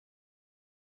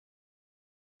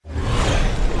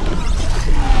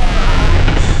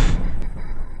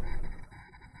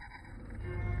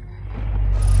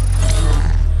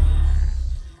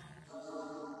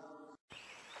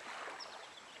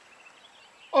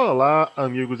Olá,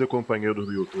 amigos e companheiros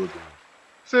do YouTube.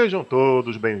 Sejam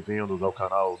todos bem-vindos ao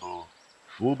canal do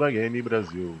Fuba Game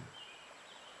Brasil.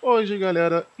 Hoje,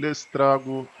 galera, lhes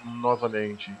trago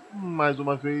novamente, mais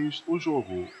uma vez, o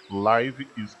jogo Life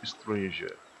is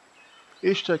Strange.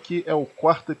 Este aqui é o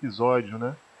quarto episódio,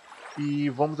 né? E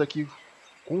vamos aqui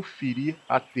conferir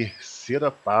a terceira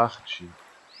parte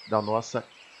da nossa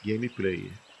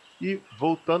gameplay. E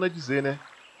voltando a dizer, né?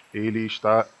 Ele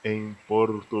está em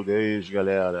português,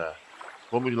 galera.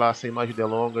 Vamos lá, sem mais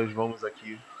delongas, vamos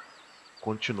aqui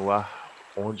continuar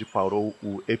onde parou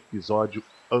o episódio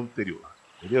anterior,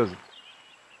 beleza?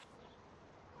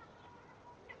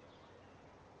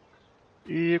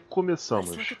 E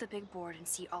começamos. Let's look at the big board and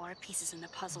see all our pieces in the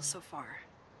puzzle so far.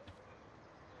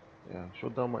 Deixa eu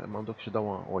dar uma, mandou que te dar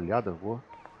uma olhada, vou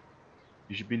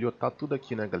esbilhotar tudo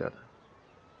aqui, né, galera?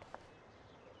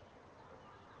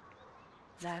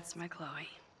 That's my Chloe.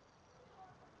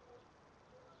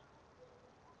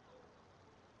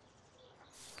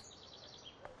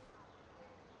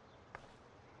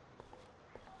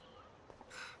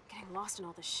 Getting lost in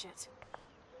all this shit.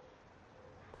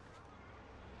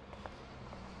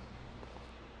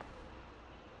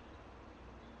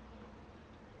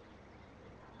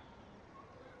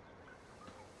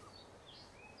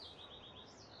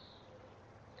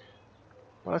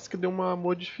 Parece que deu uma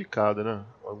modificada, né?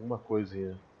 Alguma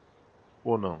coisinha.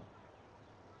 Ou não?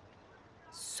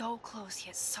 So close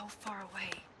yet so far away.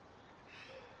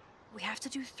 We have to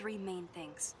do three main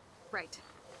things. Right.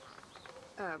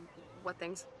 What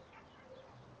things?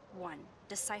 1.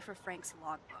 Decipher Frank's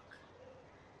logbook.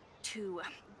 2.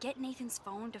 Get Nathan's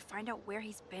phone to find out where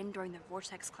he's been during the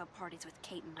Vortex Club parties with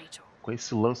Kate and Rachel. Com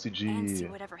esse lance And see de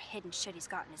whatever hidden shit he's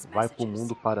got in his vai pro messages.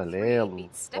 mundo paralelo,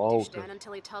 volta,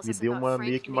 Until he tells me us deu about uma Frank,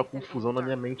 meio que uma Nathan, confusão and na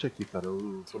minha Dirk. mente aqui, cara.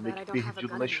 Eu tô Too meio bad que I don't have a perdido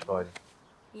gun na anymore. história.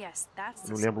 Yes, that's Eu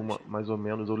the não lembro solution. mais ou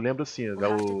menos. Eu lembro assim, We'll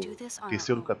have to o do this on our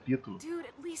terceiro own. capítulo, Dude,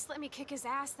 at least let me kick his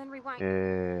ass, then rewind.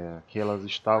 que elas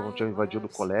estavam, tinham Fine, invadido o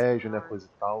whatever, colégio, né, darn. coisa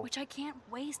e tal. Which I can't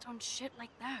waste on shit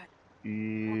like that.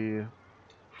 E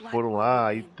foram Blackmore lá,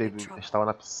 would aí be in big teve, trouble. estava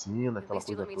na piscina, At aquela least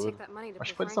you coisa let me take toda. that money to Acho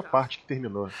pay que foi dessa Frank off. parte que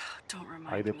terminou. Don't Aí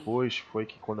remind me. depois foi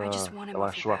que quando I just want him ela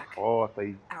off achou a your back. foto,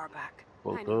 aí Our back.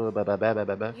 voltou, babá.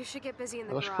 You should get busy in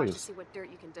the Eu acho que foi garage to isso. see what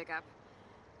dirt you can dig up.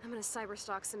 I'm gonna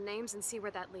cyberstalk some names and see where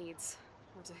that leads.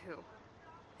 Or to who.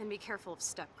 And be careful of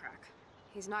Stepcrack.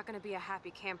 He's not gonna be a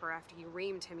happy camper after you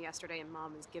reamed him yesterday and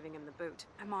Mom is giving him the boot.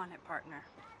 I'm on it, partner.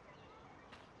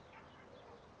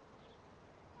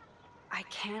 I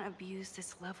can't abuse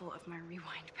this level of my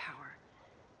rewind power.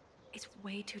 It's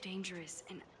way too dangerous,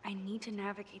 and I need to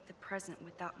navigate the present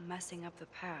without messing up the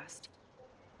past.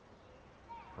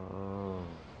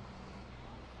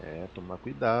 Tomar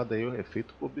cuidado aí, o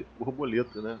efeito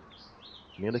borboleta, né?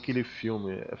 Que nem daquele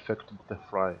filme, Efecto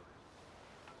Butterfly.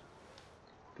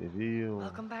 Teve um...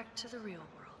 Welcome back to the real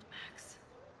world, Max.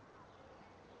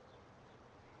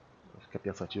 Fica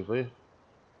pensativo aí?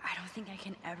 I don't think I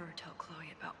can ever tell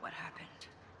Chloe about what happened.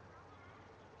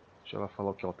 Deixa ela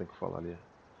falar o que ela tem que falar ali.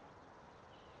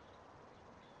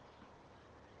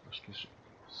 Acho que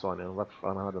só, né? Não vai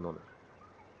falar nada não, né?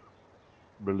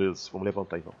 Beleza, vamos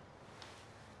levantar então.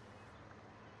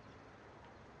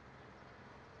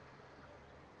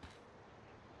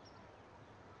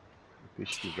 Vou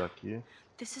pesquisar aqui.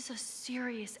 This is a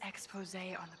serious expose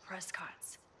on the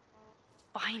Prescotts.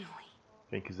 Finally.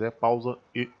 Quem quiser, pausa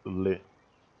e lê.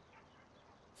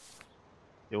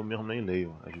 Eu mesmo nem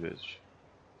leio, às vezes.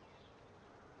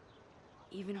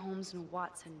 Even Holmes and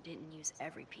Watson didn't use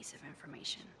every piece of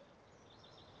information.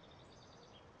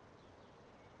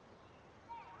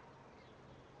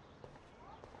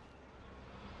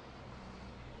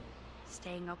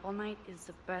 Staying up all night is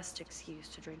the best excuse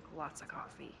to drink lots of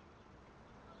coffee.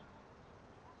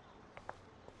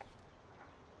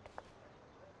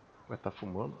 Vai estar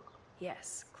fumando?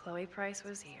 Yes, Chloe Price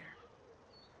was here.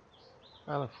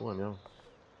 Ah, ela fuma mesmo.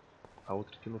 A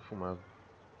outra que não fumava.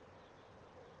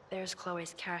 There's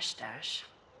Chloe's cash stash.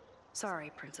 Sorry,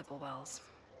 Principal Wells.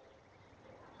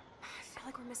 I feel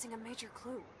like we're missing a major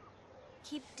clue.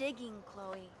 Keep digging,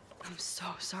 Chloe. I'm so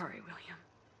sorry, William.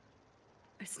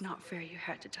 It's not fair you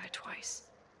had to die twice.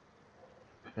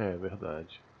 É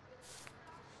verdade.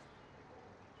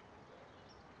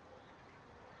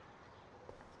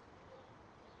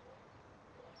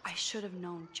 I should have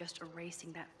known just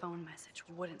erasing that phone message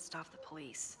wouldn't stop the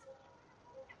police.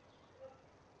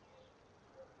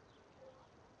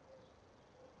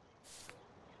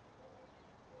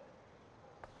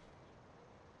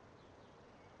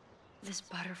 This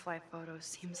butterfly photo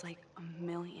seems like a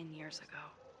million years ago.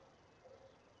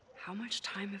 How much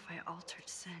time have I altered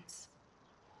since?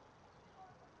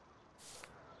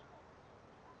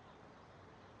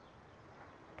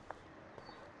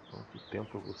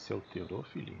 tempo você alterou,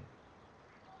 filhinha?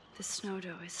 The snow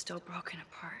dough is still broken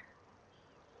apart.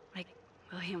 Like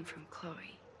William from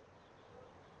Chloe.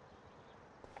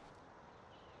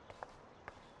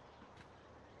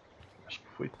 Acho que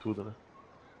foi tudo, né?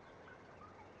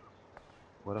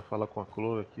 Bora falar com a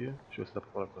Chloe aqui. Deixa eu ver se dá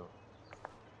pra falar com ela.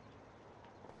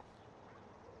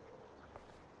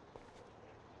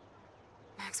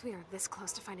 Max, we are this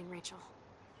close to finding Rachel.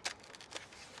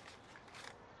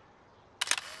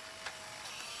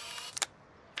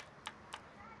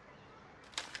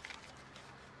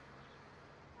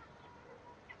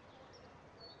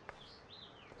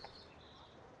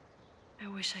 I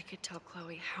wish I could tell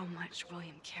Chloe how much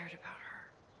William cared about her.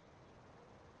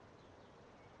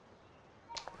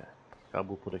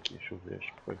 Acabou por aqui, deixa eu ver,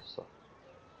 acho que foi só.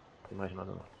 Não tem mais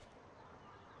nada não.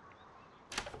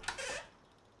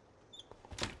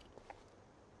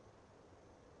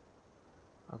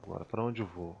 Agora, pra onde eu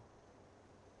vou?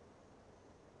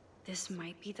 This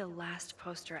might be the last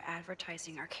poster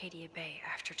advertising Arcadia Bay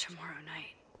after tomorrow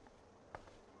night.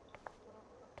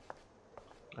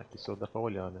 Aqui só dá pra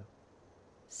olhar, né?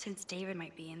 Since David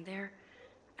might be in there,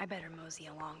 I better mosey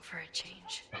along for a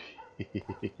change.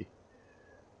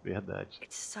 Verdade.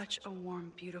 It's such a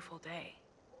warm, beautiful day.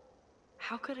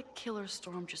 How could a killer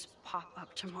storm just pop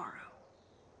up tomorrow?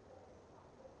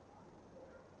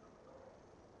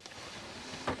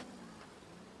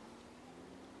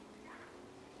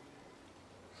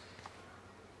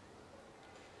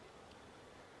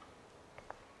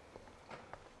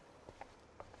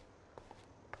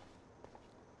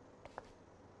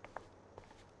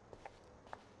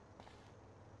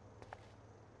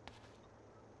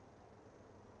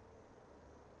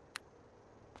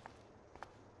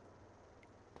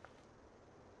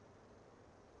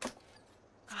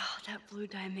 Oh, that blue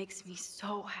dye makes me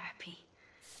so happy.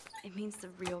 It means the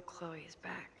real Chloe is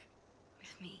back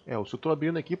with me. Eu só tô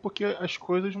abrindo aqui porque as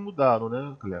coisas mudaram,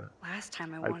 né, galera? Last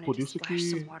time I Aí wanted por to isso splash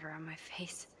some que water on my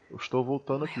face. eu estou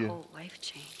voltando My aqui. whole life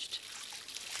changed.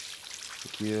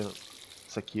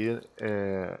 Isso aqui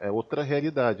é outra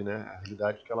realidade, né? A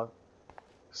realidade que ela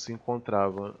se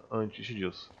encontrava antes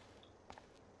disso.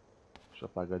 Deixa eu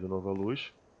apagar de novo a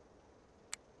luz.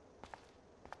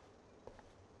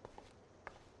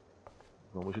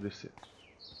 Vamos descer.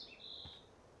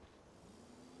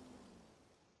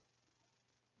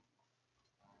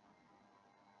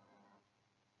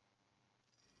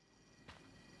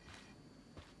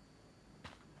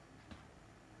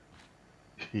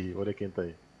 Ih, olha quem tá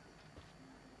aí.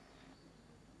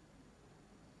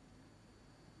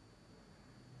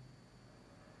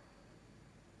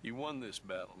 You won this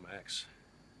battle, Max.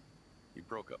 You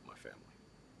broke up my family.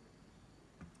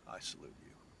 I salute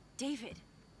you. David,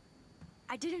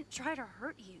 I didn't try to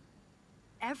hurt you.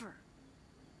 Ever.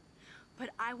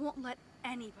 But I won't let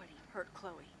anybody hurt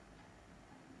Chloe.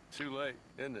 Too late,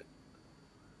 isn't it?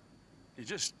 You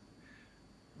just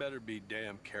better be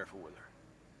damn careful with her.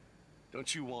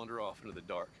 Don't you wander off into the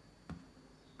dark.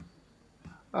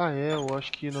 Ah, eu acho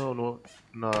que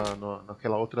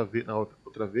naquela outra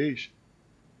vez,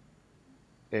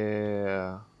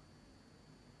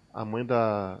 a mãe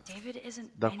da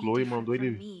Chloe mandou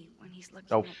ele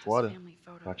dar fora.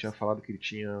 Ela tinha falado que ele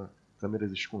tinha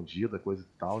câmeras escondidas, coisa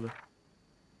e tal, né?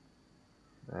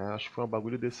 Acho que foi um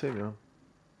bagulho desse aí mesmo.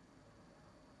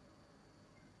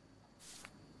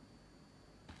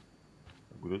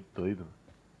 Bagulho doido.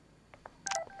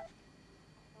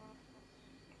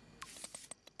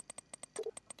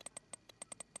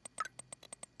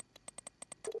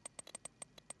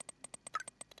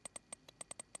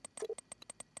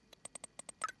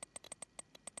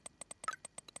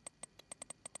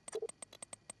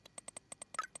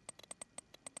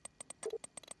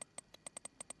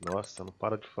 Nossa, não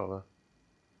para de falar.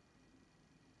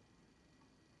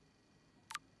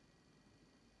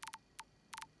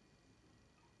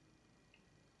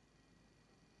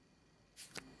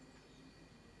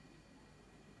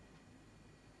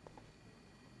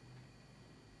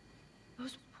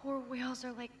 Those poor whales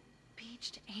are like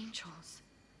beached angels.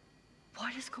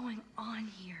 What is going on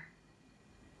here?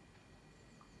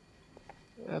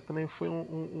 Também foi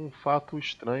um fato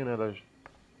estranho, né?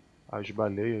 As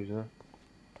baleias, né?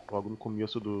 Logo no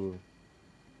começo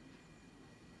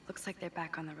Looks like they're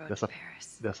back on the road to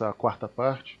Paris. dessa quarta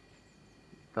parte.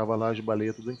 Tava lá as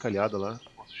baleias tudo encalhadas lá.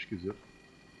 Nossa, esquisito.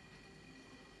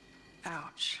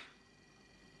 Ouch.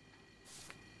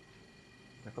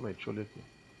 Calma aí, deixa eu ler aqui.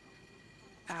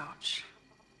 Ouch.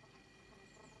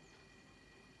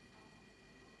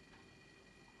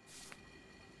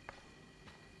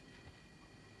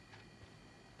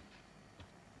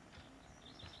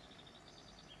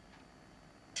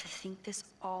 To think this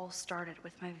all started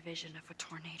with my vision of a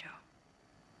tornado.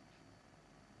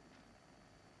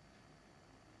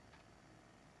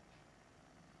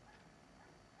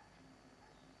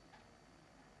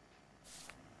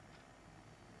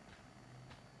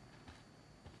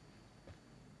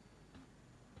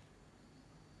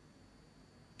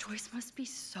 Joyce must be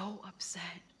so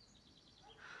upset.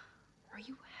 Are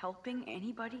you helping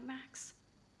anybody, Max?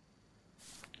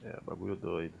 É, bagulho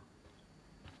doido.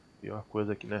 Pior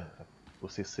coisa aqui, né?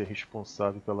 Você ser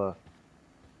responsável pela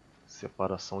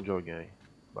separação de alguém.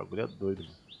 O bagulho é doido,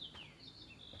 mano.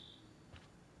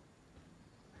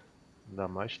 Ainda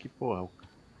mais que, porra,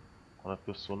 quando a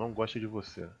pessoa não gosta de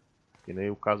você. Que nem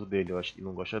o caso dele, eu acho que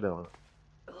não gosta dela.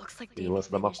 It looks like E o David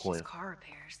lance da finished his maconha. car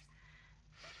repairs.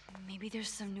 Maybe there's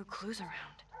some new clues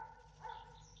around.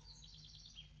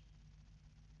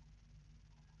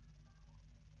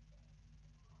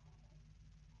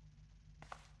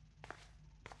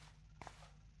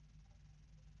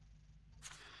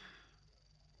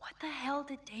 What the hell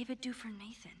did David do for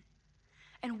Nathan?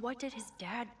 And what did his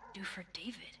dad do for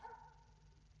David?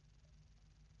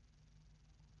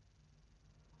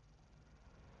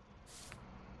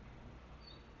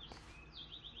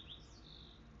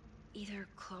 Either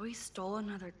Chloe stole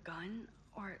another gun,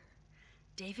 or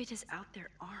David is out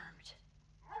there armed.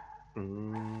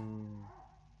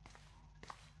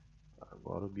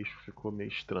 Agora o bicho ficou meio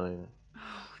estranho, né?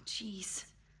 Oh, jeez.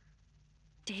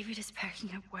 David is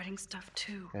packing up wedding stuff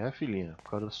too. É, filhinha,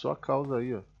 por causa da sua causa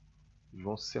aí, ó. Eles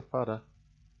vão se separar.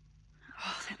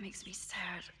 Oh, that makes me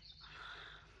sad.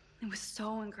 It was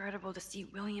so incredible to see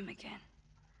William again.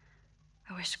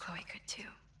 I wish Chloe could too.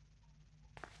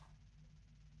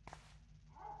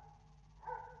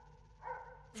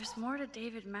 There's more to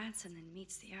David Madsen than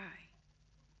meets the eye.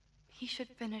 He should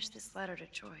finish this letter to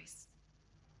Joyce.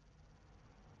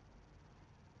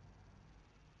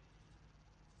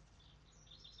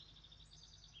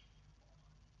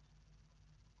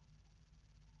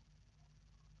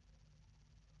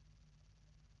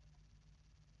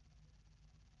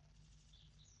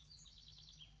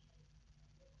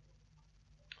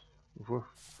 Não vou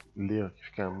ler,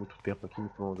 ficar muito tempo aqui me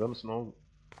prolongando, senão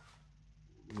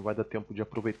não vai dar tempo de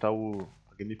aproveitar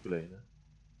a gameplay, né?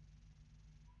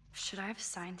 Should I have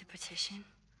signed the petition?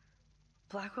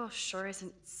 Blackwell sure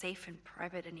isn't safe and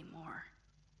private anymore.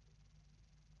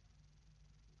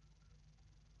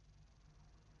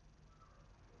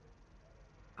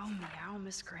 Oh, meow,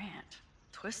 Miss Grant.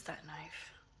 Twist that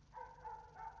knife.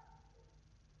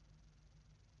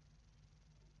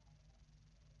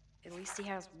 At least he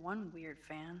has one weird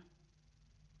fan.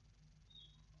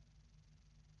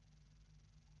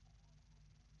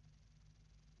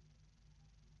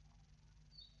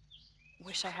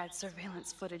 Wish I had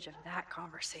surveillance footage of that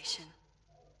conversation.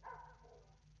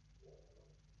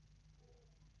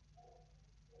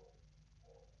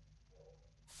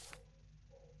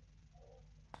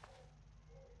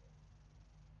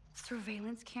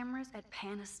 Surveillance cameras at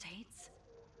Pan Estates?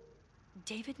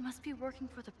 David must be working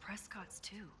for the Prescotts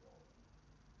too.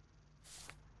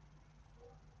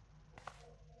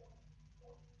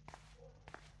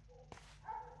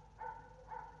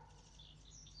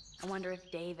 I wonder if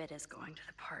David is going to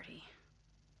the party.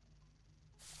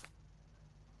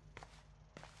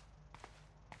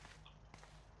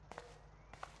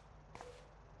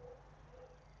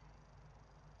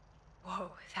 Whoa,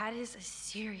 that is a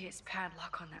serious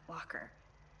padlock on that locker.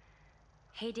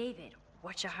 Hey, David,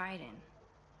 what you hiding?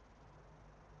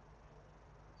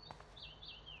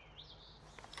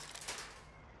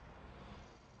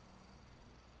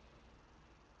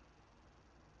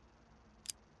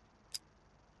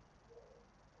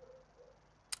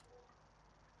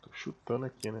 Tô chutando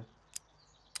aqui, né?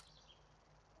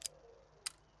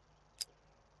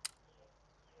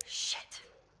 Shit.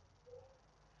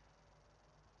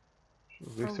 Deixa eu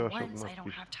ver se For eu acho once, alguma I don't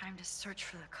pista. have time to search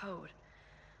for the code.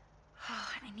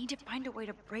 I need to find a way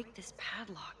to break this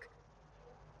padlock.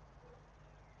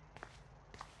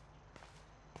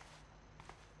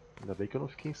 Ainda bem que eu não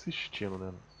fiquei insistindo,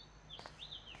 né?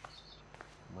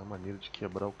 Uma maneira de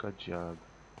quebrar o cadeado.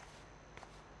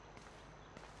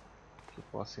 Que eu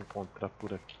posso encontrar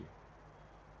por aqui.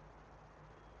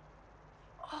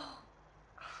 Oh,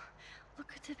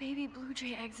 look at the baby blue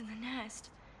jay eggs in the nest.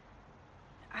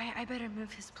 I better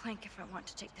move this plank if I want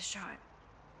to take the shot.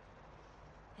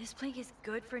 This plank is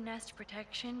good for nest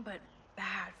protection, but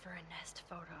bad for a nest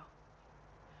photo.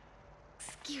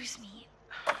 Excuse me.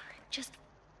 Just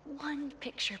one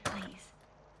picture, please.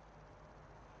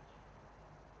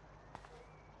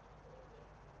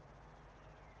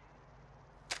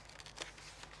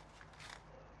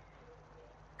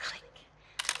 Click.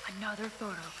 Another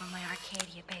photo from my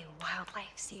Arcadia Bay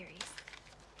wildlife series.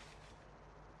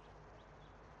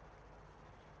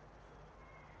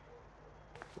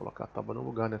 Vou colocar a tábua no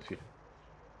lugar, né, filha?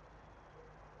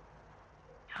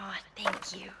 Oh,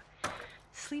 thank you.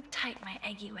 Sleep tight, my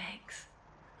eggy legs.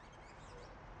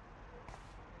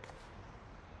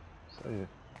 Isso aí.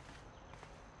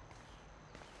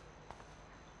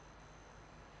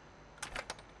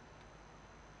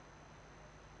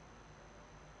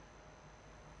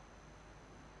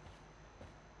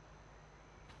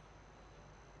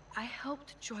 I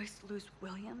helped Joyce lose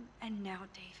William and now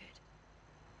David.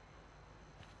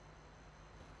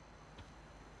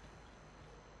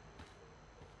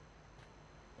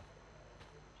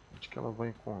 Onde que ela vai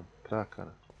encontrar,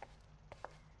 cara?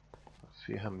 A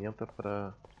ferramenta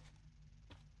pra...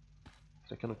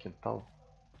 Será que é no quintal?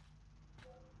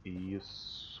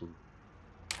 Isso.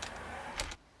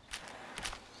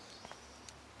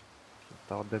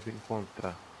 Quintal deve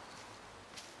encontrar.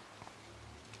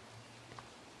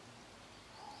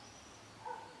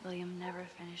 William never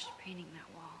finished painting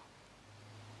that wall.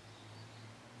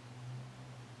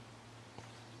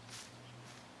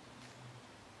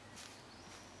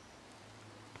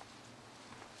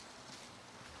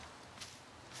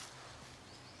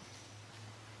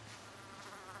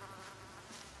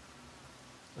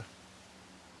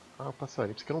 Ah, o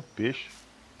passarinho. Isso aqui era um peixe.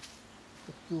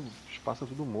 Os pássaros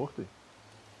tudo morto aí.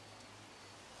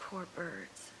 Poor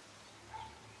birds.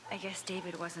 I guess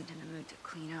David wasn't in the mood to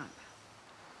clean up.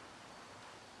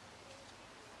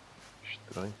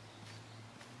 Estranho.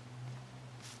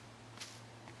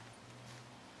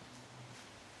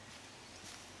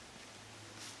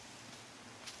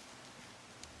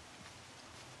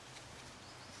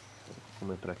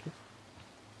 Vamos entrar aqui?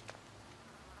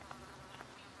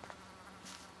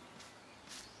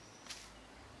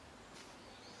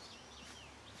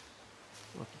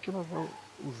 O que ela vai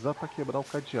usar para quebrar o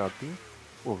cadeado? Tem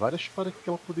várias paradas que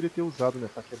ela poderia ter usado, né,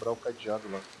 para quebrar o cadeado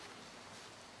lá.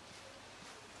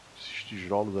 Esses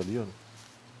tijolos ali, ó.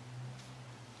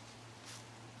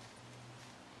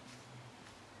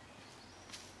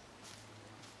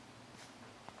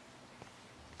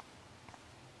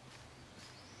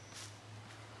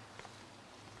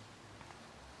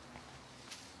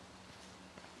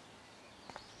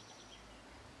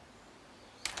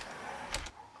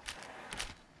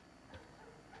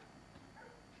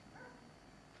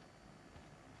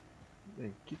 Bem,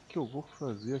 o que eu vou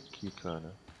fazer aqui,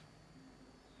 cara?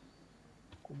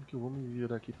 Como que eu vou me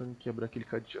virar aqui para me quebrar aquele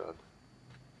cadeado?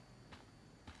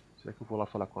 Será que eu vou lá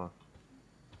falar com a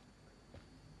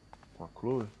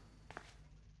Chloe?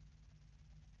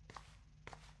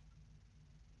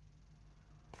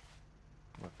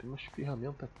 Ó, tem umas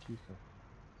ferramentas aqui, cara.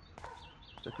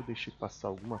 Será que eu deixei passar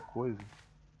alguma coisa?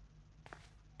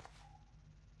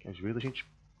 Que às vezes a gente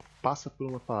passa por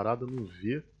uma parada, não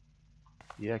vê.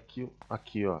 E é aqui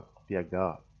ó,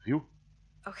 pegar, viu?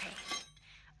 Okay.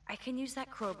 I can use that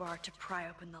crowbar to pry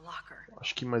open the locker.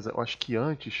 Mas eu acho que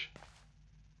antes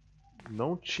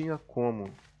não tinha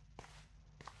como.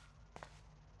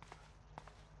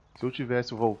 Se eu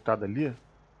tivesse voltado ali.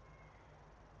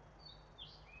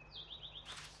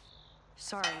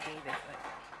 Sorry, David, but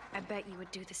I bet you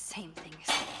would do the same thing as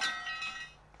me.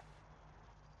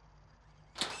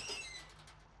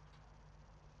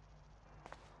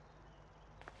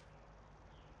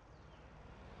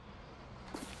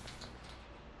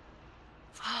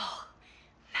 Oh,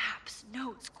 maps,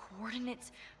 notes,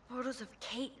 coordinates, photos of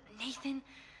Kate, Nathan.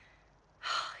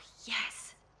 Oh,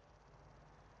 yes.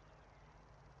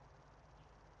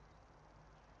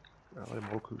 Olha,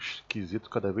 maluco esquisito,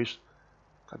 cada vez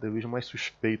mais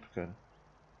suspeito, cara.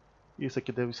 Isso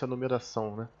aqui deve ser a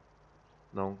numeração, né?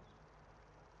 Não.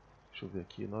 Deixa eu ver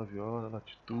aqui, 9 horas,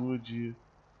 latitude,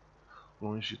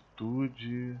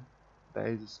 longitude,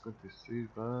 10h56,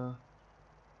 vá.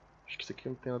 Acho que isso aqui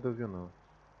não tem nada a ver, não.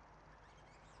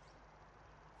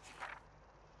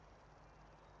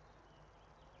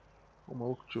 O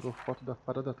maluco tirou foto da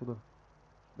parada toda.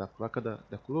 Da placa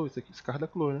da Chloe, esse carro é da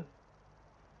Chloe, né?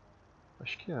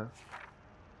 Acho que é.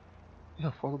 E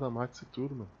a foto da Max e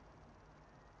tudo, mano.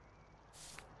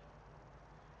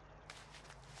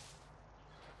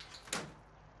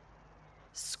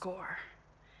 Score.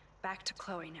 Back to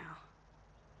Chloe now.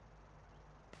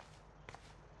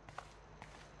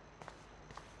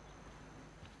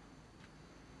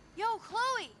 Yo,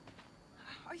 Chloe!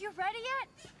 Are you ready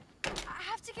yet? I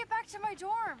have to get back to my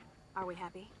dorm. Are we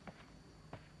happy?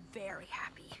 Very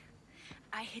happy.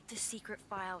 I hit the secret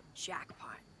file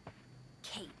jackpot.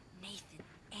 Kate, Nathan,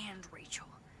 and Rachel.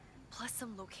 Plus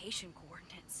some location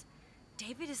coordinates.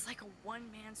 David is like a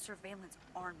one-man surveillance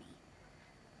army.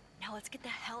 Now let's get the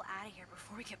hell out of here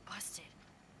before we get busted.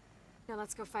 Now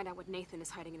let's go find out what Nathan is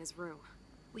hiding in his room.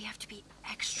 We have to be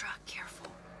extra careful.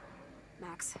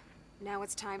 Max, now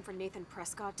it's time for Nathan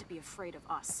Prescott to be afraid of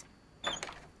us.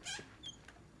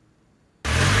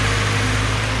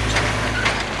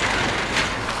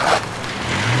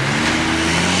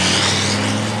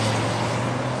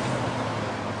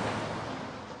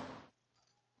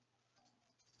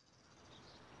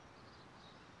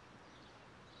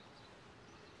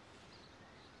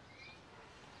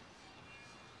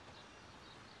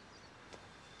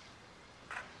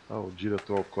 Ah, o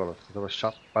diretor alcoólatra. Tava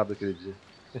chapado aquele dia.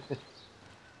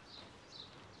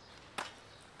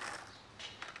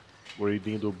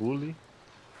 Gordinho do bully.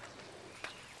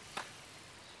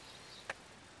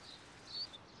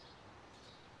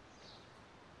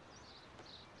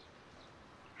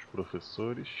 Os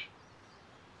professores.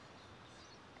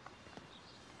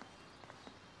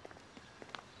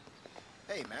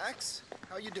 Hey, Max.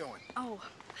 How you doing? Oh,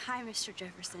 hi, Mr.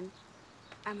 Jefferson.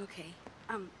 I'm okay.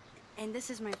 And this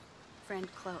is my friend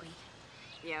Chloe.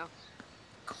 Yo.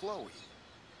 Chloe.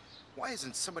 Why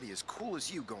isn't somebody as cool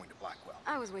as you going to Blackwell?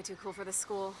 I was way too cool for this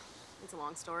school. It's a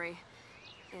long story.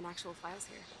 In actual files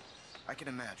here. I can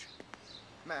imagine.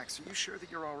 Max, are you sure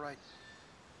that you're all right?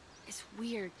 It's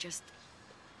weird just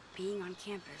being on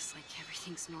campus like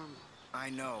everything's normal. I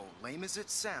know. Lame as it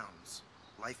sounds,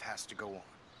 life has to go on.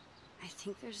 I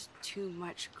think there's too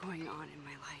much going on in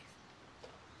my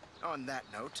life. On that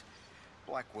note,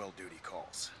 Blackwell duty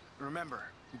calls. Remember,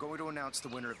 I'm going to announce the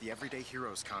winner of the Everyday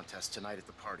Heroes contest tonight at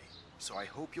the party, so I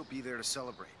hope you'll be there to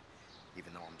celebrate,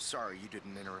 even though I'm sorry you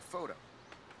didn't enter a photo.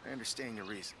 I understand your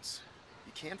reasons.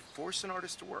 You can't force an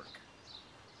artist to work.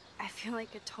 I feel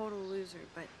like a total loser,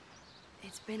 but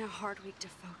it's been a hard week to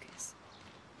focus.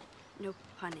 No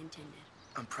pun intended.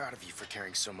 I'm proud of you for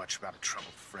caring so much about a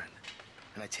troubled friend,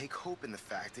 and I take hope in the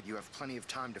fact that you have plenty of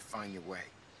time to find your way.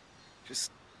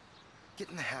 Just get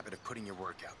in the habit of putting your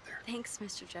work out there. Thanks,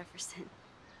 Mr. Jefferson.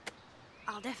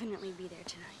 I'll definitely be there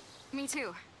tonight. Me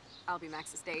too. I'll be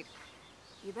Max's date.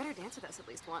 You better dance with us at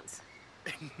least once.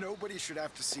 Nobody should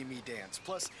have to see me dance.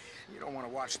 Plus, you don't want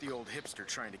to watch the old hipster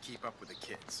trying to keep up with the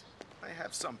kids. I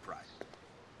have some pride.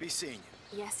 Be seeing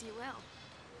you. Yes, you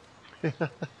will.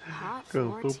 Hot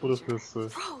floor Cantou teacher. professor.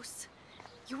 Rose!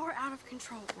 You're out of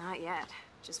control. Not yet.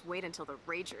 Just wait until the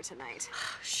rager tonight.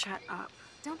 Shut up.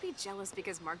 Don't be jealous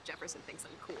because Mark Jefferson thinks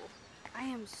I'm cool. I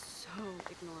am so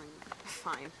ignoring you.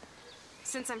 Fine.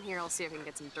 Since I'm here, I'll see if I can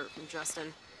get some dirt from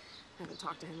Justin. I haven't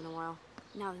talked to him in a while.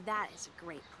 Now that is a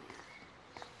great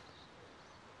plan.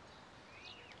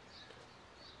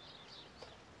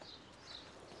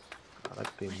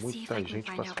 Caraca, tem Let's see if I muita can gente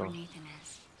find pra out where falar. Nathan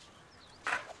is.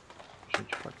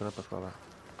 Gente bacana pra falar.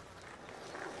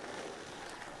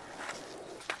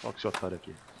 Olha esse otário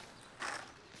aqui.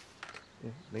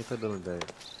 Nem tá dando ideia.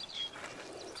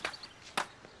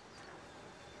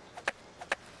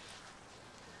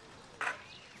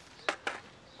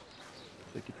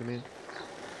 Esse aqui também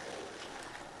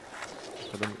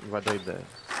não vai dar ideia.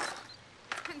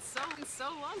 Been so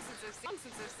long since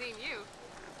I've seen you.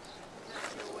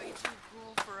 You're way too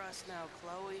cool for us now,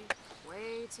 Chloe.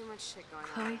 Way too much shit going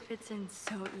Chloe on. fits in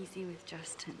so easy with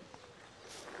Justin.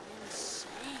 Insane.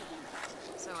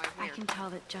 So I I hear. can tell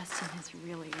that Justin is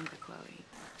really into Chloe.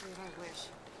 Dude, I wish.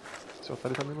 Esse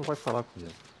otário também não vai falar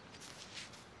comigo.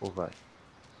 Ou vai?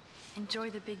 Enjoy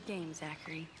the big game,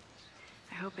 Zachary.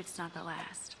 I hope it's not the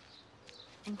last.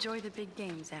 Enjoy the big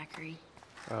game, Zachary.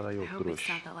 Cara aí, I ô hope it's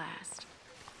trouxa. not the last.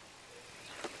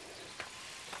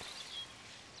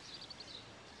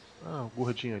 Ah, o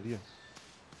gordinho ali, ó.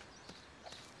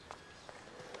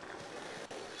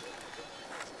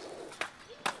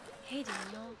 Hey,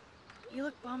 Daniel. You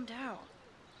look bummed out.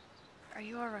 Are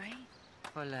you alright?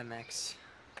 Hola, Max.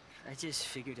 I just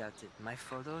figured out that my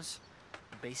photos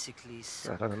basically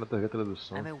suck. Caralho, nada a ver a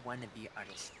tradução. I'm a wannabe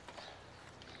artist.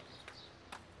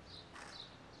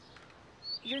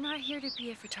 You're not here to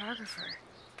be a photographer.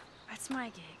 That's my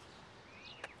gig.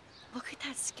 Look at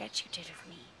that sketch you did of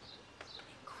me.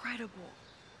 Incredible.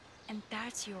 And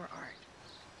that's your art.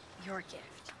 Your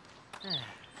gift.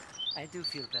 I do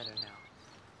feel better now.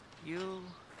 You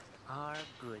are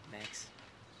good, Max.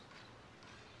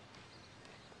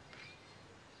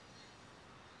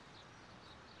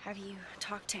 Have you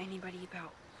talked to anybody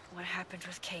about what happened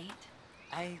with Kate?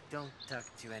 I don't talk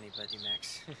to anybody,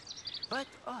 Max. But,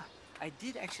 I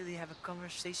did actually have a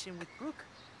conversation with Brooke.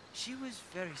 She was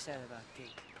very sad about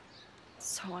Kate.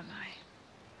 So am I.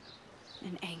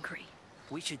 And angry.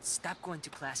 We should stop going to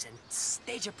class and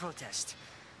stage a protest.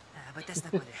 But that's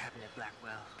not going to happen at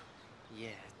Blackwell.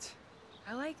 Yet.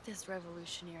 I like this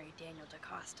revolutionary Daniel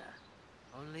DaCosta.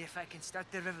 Only if I can start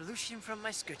the revolution from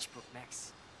my sketchbook,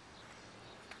 Max.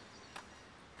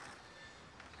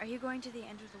 Are you going to the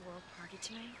end of the world party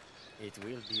tonight? It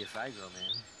will be if I go,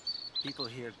 man. People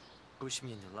here push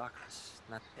me into lockers,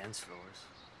 not dance floors.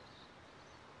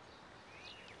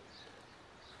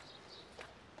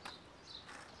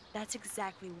 That's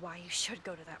exactly why you should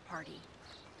go to that party.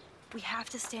 We have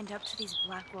to stand up to these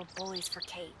Blackwell bullies for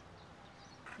Kate.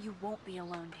 You won't be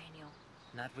alone, Daniel.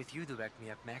 Not with you to back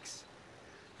me up, Max.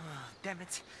 Oh, damn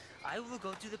it. I will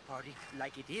go to the party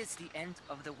like it is the end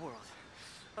of the world.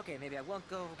 Okay, maybe I won't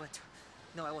go, but...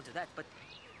 No, I won't do that, but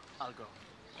I'll go.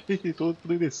 Tudo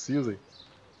indeciso, hein?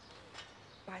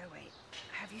 By the way,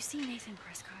 have you seen Nathan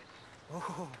Prescott?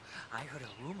 Oh, I heard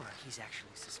a rumor he's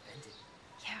actually suspended.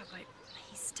 Yeah, but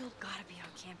he's still gotta be on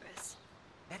campus.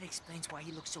 That explains why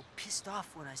he looked so pissed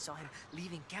off when I saw him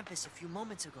leaving campus a few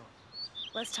moments ago.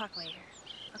 Let's talk later.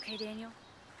 Okay, Daniel?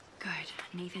 Good.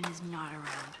 Nathan is not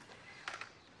around.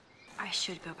 I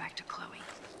should go back to Chloe.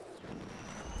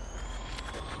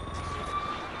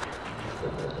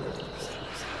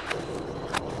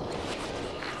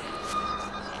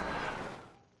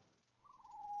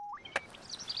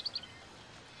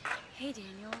 Hey,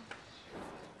 Daniel.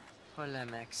 Hola,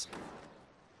 Max.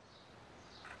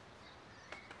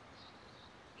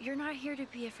 You're not here to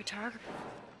be a photographer.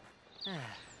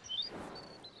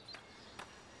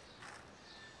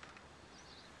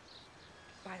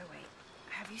 By the way,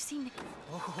 have you seen the...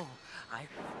 Oh,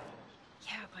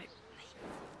 Yeah, but...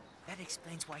 That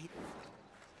explains why he...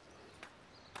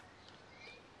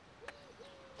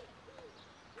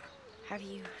 Have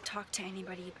you talked to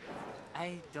anybody?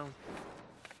 I don't...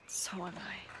 So am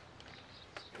I.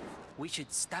 We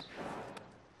should stop.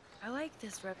 I like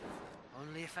this rep...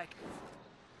 Only if I...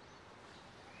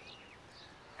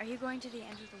 Are you going to the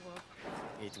end of the world?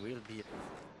 It will be...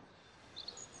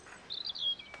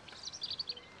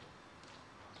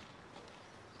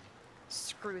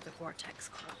 Screw the Vortex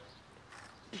Club.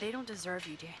 They don't deserve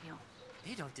you, Daniel.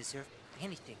 They don't deserve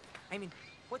anything. I mean,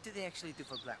 what do they actually do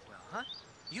for Blackwell, huh?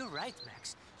 You're right,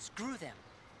 Max. Screw them.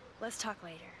 Let's talk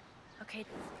later, okay?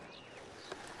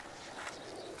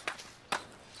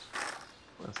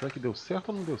 Mas será que deu certo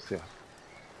ou não deu certo?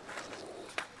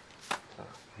 Tá,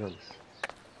 dane-se.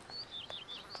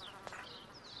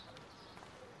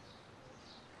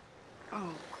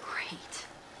 Oh, great.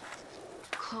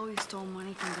 Chloe stole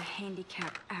money from the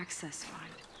Handicap Access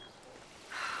Fund.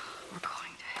 We're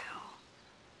going to hell.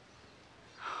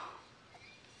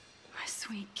 My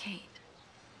sweet Kate.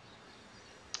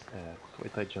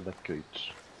 Coitadinha da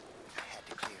Kate.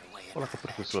 Olha com a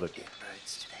professora aqui.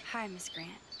 Hi, Miss Grant.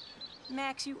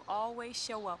 Max, you always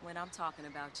show up when I'm talking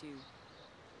about you.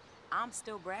 I'm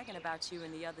still bragging about you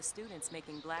and the other students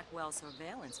making Blackwell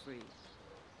surveillance free.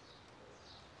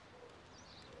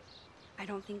 I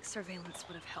don't think surveillance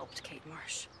would have helped, Kate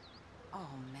Marsh. Oh,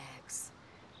 Max.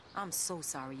 I'm so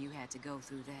sorry you had to go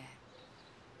through that.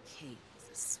 Kate is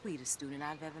the sweetest student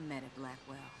I've ever met at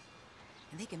Blackwell.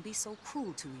 And they can be so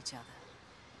cruel to each other.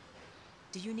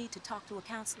 Do you need to talk to a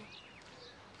counselor?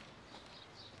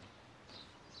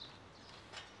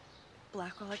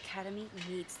 Blackwell Academy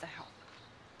needs the help.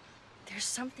 There's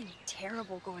something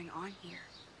terrible going on here.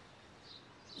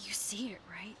 You see it,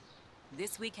 right?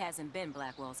 This week hasn't been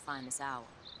Blackwell's finest hour.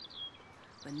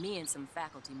 But me and some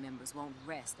faculty members won't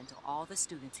rest until all the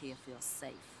students here feel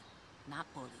safe, not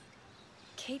bullied.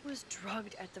 Kate was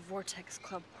drugged at the Vortex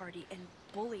Club party and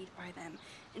bullied by them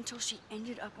until she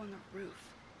ended up on the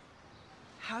roof.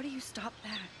 How do you stop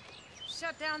that?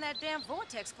 Shut down that damn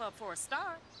Vortex Club for a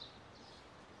start.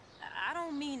 I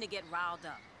don't mean to get riled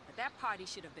up, but that party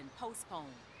should have been postponed.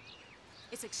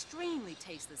 It's extremely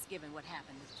tasteless given what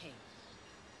happened with Kate.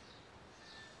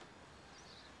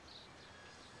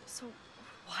 So,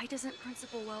 why doesn't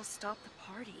Principal Wells stop the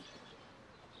party?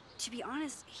 To be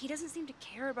honest, he doesn't seem to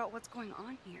care about what's going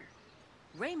on here.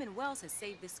 Raymond Wells has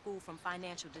saved this school from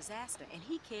financial disaster, and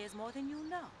he cares more than you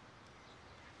know.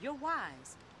 You're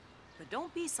wise, but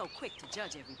don't be so quick to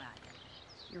judge everybody.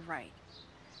 You're right.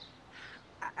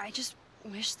 I just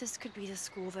wish this could be the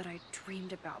school that I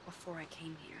dreamed about before I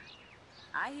came here.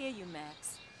 I hear you,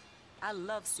 Max. I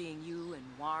love seeing you and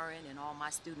Warren and all my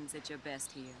students at your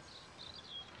best here.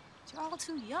 But you're all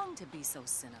too young to be so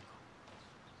cynical.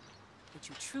 But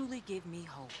you truly give me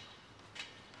hope.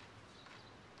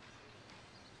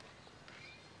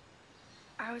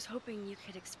 I was hoping you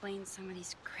could explain some of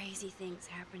these crazy things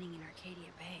happening in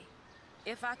Arcadia Bay.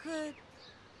 If I could,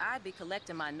 I'd be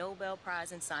collecting my Nobel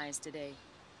Prize in Science today.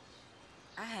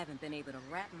 I haven't been able to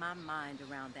wrap my mind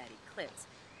around that eclipse,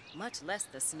 much less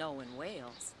the snow in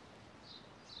Wales.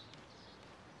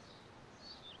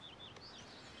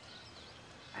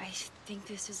 I think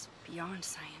this is beyond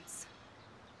science.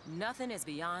 Nothing is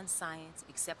beyond science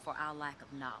except for our lack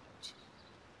of knowledge.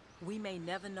 We may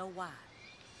never know why,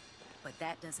 but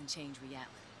that doesn't change reality.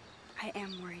 I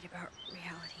am worried about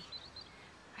reality.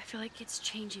 I feel like it's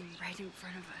changing right in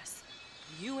front of us.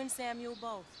 You and Samuel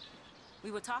both.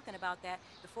 We were talking about that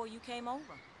before you came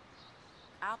over.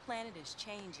 Our planet is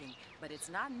changing, but it's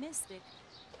not mystic.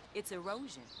 It's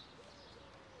erosion.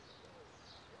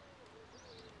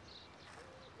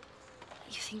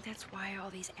 You think that's why all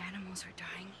these animals are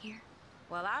dying here?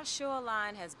 Well, our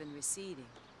shoreline has been receding,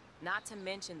 not to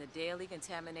mention the daily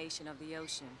contamination of the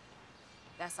ocean.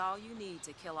 That's all you need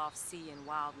to kill off sea and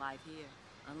wildlife here,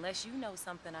 unless you know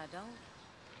something I don't.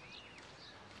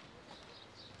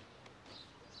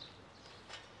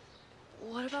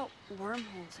 What about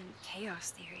wormholes and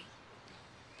chaos theory?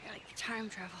 Like time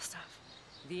travel stuff.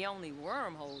 The only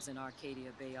wormholes in Arcadia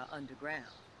Bay are underground,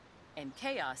 and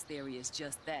chaos theory is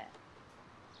just that.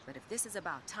 But if this is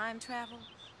about time travel,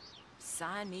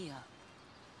 sign me up.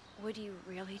 Would you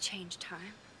really change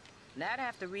time? Not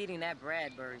after reading that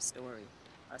Bradbury story,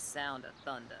 A Sound of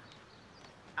Thunder.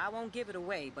 I won't give it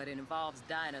away, but it involves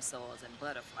dinosaurs and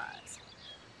butterflies.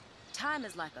 Time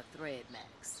is like a thread,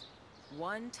 Max.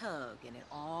 One tug and it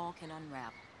all can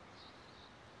unravel.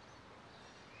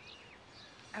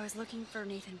 I was looking for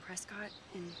Nathan Prescott,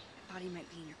 and I thought he might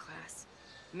be in your class.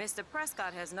 Mr.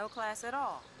 Prescott has no class at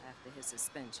all after his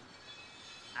suspension.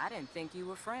 I didn't think you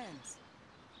were friends.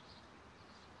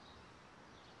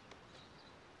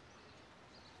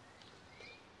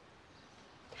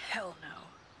 Hell no.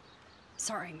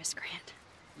 Sorry, Miss Grant.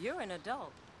 You're an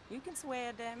adult. You can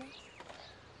swear, damn it.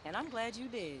 And I'm glad you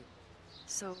did.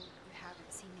 So, you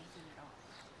haven't seen Nathan at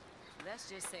all? Let's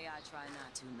just say I try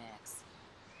not to, Max.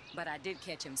 But I did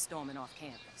catch him storming off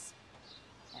campus.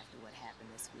 After what happened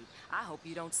this week, I hope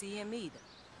you don't see him either.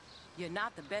 You're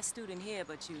not the best student here,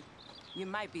 but you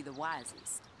might be the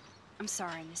wisest. I'm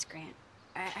sorry, Miss Grant.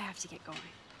 I have to get going.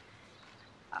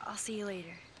 I'll see you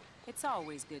later. It's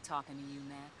always good talking to you,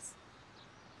 Max.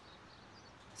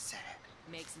 Sad.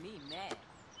 Makes me mad.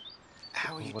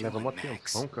 How are you Leva doing, mó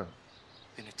Max? tempão, cara.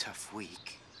 Been a tough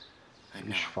week. I know.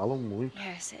 Eles falam muito.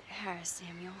 Yes, it has,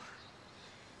 Samuel.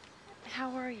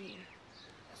 How are you?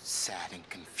 Sad and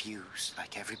confused,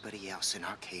 like everybody else in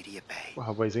Arcadia Bay. Porra,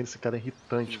 a vozinha desse cara é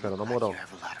irritante, cara, na moral. You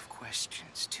have a lot of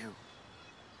questions too.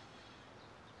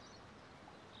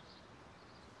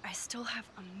 I still have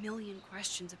a million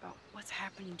questions about what's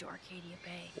happening to Arcadia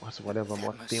Bay. Porra, você vai levar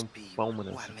mó tempão,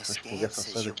 mano. Essas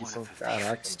conversações aqui são,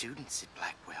 caraca, Students at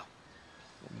Blackwell.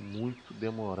 muito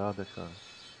demorada, cara.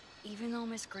 Even though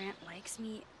Miss Grant likes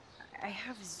me, I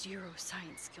have zero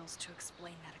science skills to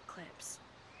explain that eclipse.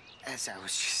 As I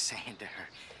was just saying to her,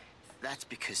 that's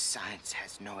because science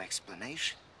has no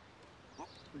explanation. Well,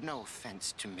 no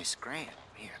offense to Miss Grant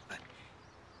here, but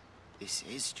this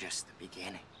is just the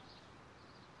beginning.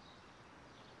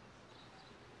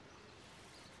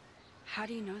 How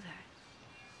do you know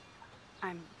that?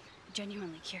 I'm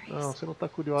genuinely curious. Não, você não tá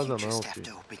curiosa não,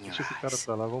 filho. Deixa esse cara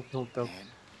pra lá, vamos perguntar,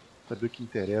 saber o que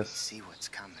interessa. See what's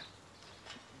coming.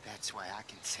 That's why I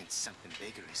can sense something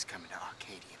bigger is coming to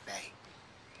Arcadia Bay.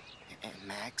 And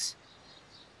Max,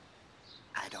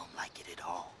 I don't like it at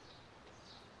all.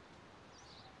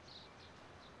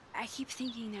 I keep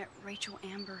thinking that Rachel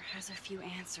Amber has a few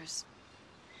answers.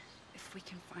 If we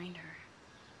can find her.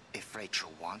 If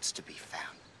Rachel wants to be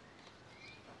found.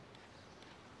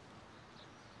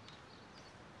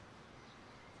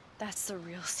 That's the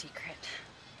real secret.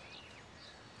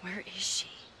 Where is she?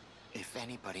 If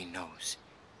anybody knows,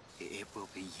 it will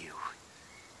be you.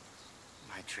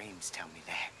 My dreams tell me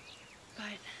that.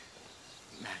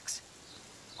 But Max,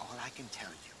 all I can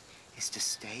tell you is to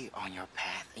stay on your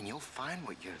path and you'll find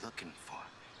what you're looking for.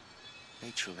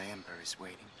 Rachel Amber is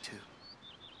waiting too.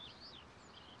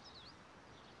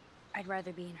 I'd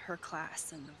rather be in her class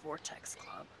than the Vortex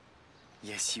Club.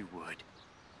 Yes, you would.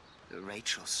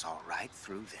 Rachel saw right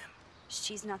through them.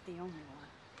 She's not the only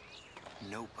one.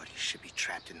 Nobody should be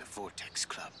trapped in the Vortex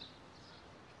Club.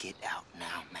 Get out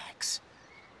now, Max,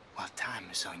 while time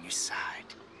is on your side.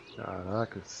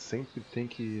 Caraca, sempre tem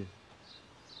que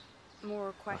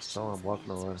More passar uma questions moto than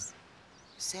na hora. answers.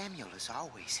 Samuel is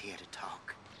always here to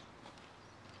talk.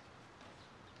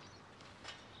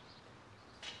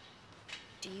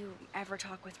 Do you ever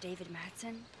talk with David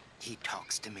Madsen? He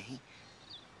talks to me.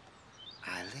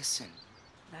 I listen.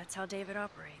 That's how David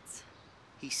operates.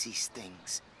 He sees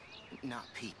things, not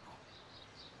people.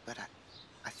 But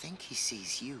I think he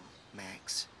sees you,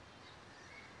 Max.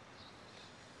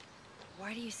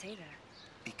 Why do you say that?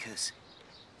 Because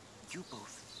you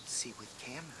both see with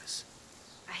cameras.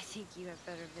 I think you have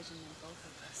better vision than both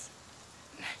of us.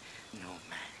 No,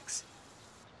 Max.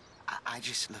 I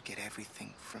just look at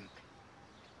everything from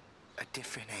a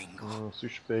different angle.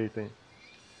 Suspeita, hein?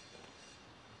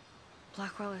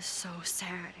 Blackwell is so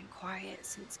sad and quiet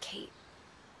since Kate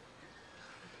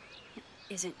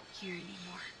isn't here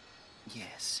anymore.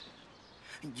 Yes.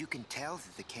 You can tell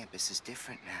that the campus is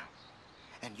different now.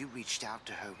 And you reached out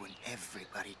to her when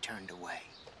everybody turned away.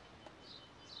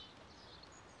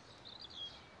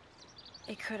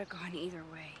 It could have gone either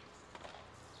way.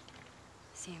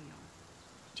 Samuel,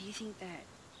 do you think that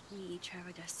we each have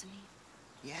a destiny?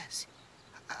 Yes,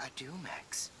 I do,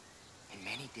 Max. In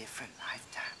many different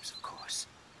lifetimes, of course.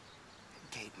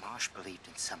 Kate Marsh believed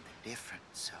in something different,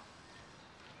 so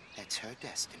that's her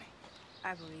destiny.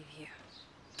 I believe you.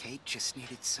 Kate just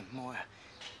needed some more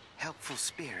helpful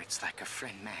spirits like her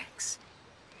friend Max.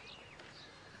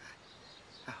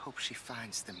 I hope she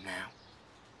finds them now.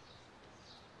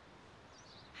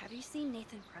 Have you seen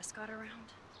Nathan Prescott around?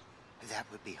 That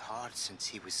would be hard since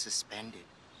he was suspended.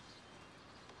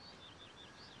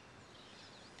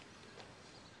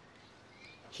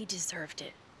 He deserved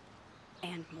it.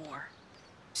 And more.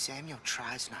 Samuel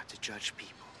tries not to judge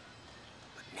people,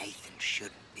 but Nathan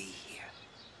shouldn't be here.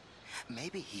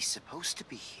 Maybe he's supposed to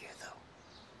be here, though.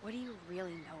 What do you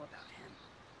really know about him?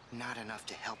 Not enough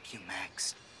to help you,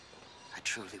 Max. I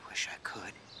truly wish I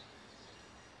could.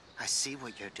 I see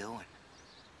what you're doing.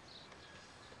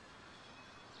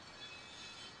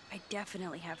 I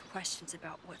definitely have questions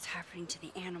about what's happening to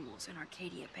the animals in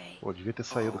Arcadia Bay. Pô, devia ter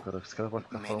saído, cara. Esse cara vai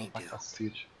ficar falando pra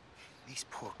cacete. These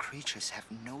poor creatures have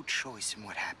no choice in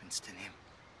what happens to them.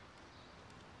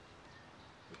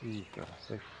 Ih, cara,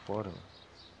 sai fora, mano.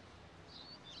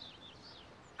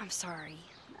 I'm sorry.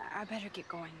 I better get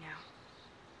going now.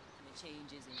 Se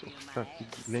eu ficar aqui,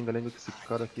 lenga-lenga com esse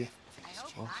cara aqui.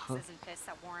 Nossa.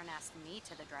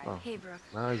 Hey, Brooke.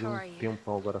 Mais How are you?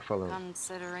 tempão agora falando.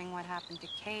 Considering what happened to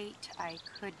Kate, I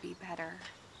could be better.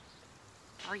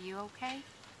 Are you okay?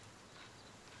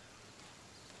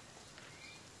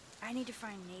 I need to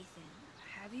find Nathan.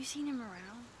 Have you seen him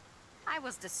around? I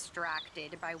was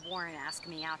distracted by Warren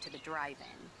asking me out to the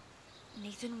drive-in.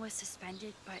 Nathan was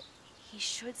suspended, but he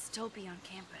should still be on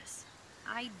campus.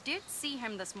 I did see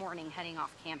him this morning heading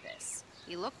off campus.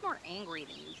 He looked more angry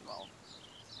than usual.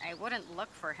 I wouldn't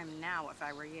look for him now if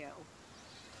I were you.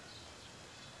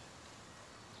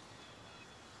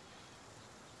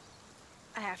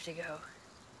 I have to go.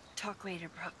 Talk later,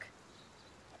 Brooke.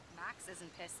 Max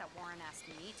isn't pissed that Warren asked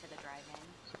me to the drive-in.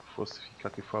 Se eu fosse ficar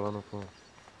aqui falando com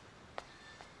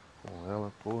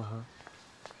ela, porra,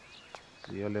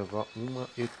 ia levar uma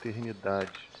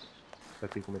eternidade. Vai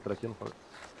ter como entrar aqui, não fala?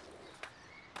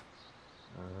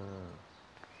 Ah.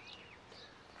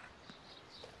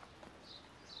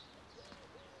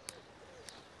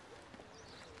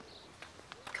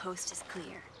 Coast is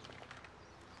clear.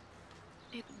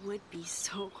 It would be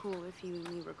so cool if you and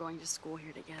me were going to school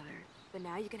here together. But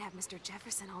now you can have Mr.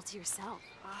 Jefferson all to yourself.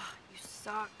 Ah, you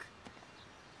suck.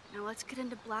 Now let's get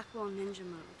into Blackwell Ninja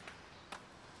mode.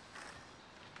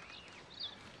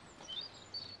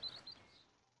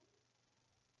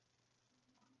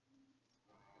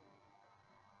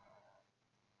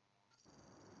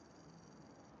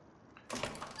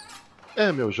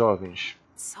 Meus jovens,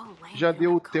 já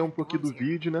deu o tempo aqui do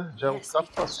vídeo, né? Já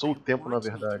passou o tempo, na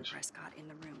verdade.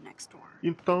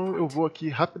 Então eu vou aqui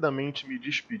rapidamente me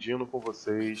despedindo com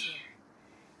vocês.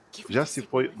 Já se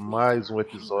foi mais um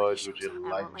episódio de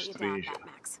Live Stranger.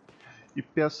 E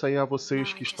peço aí a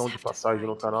vocês que estão de passagem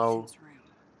no canal,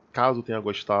 caso tenha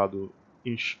gostado,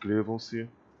 inscrevam-se.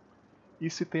 E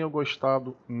se tenha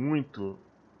gostado muito,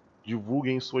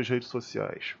 divulguem em suas redes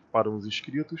sociais. Para os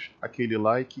inscritos, aquele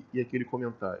like e aquele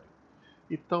comentário.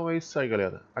 Então é isso aí,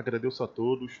 galera. Agradeço a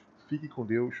todos, fiquem com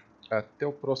Deus, até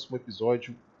o próximo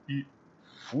episódio e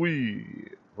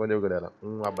fui! Valeu, galera.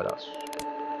 Um abraço.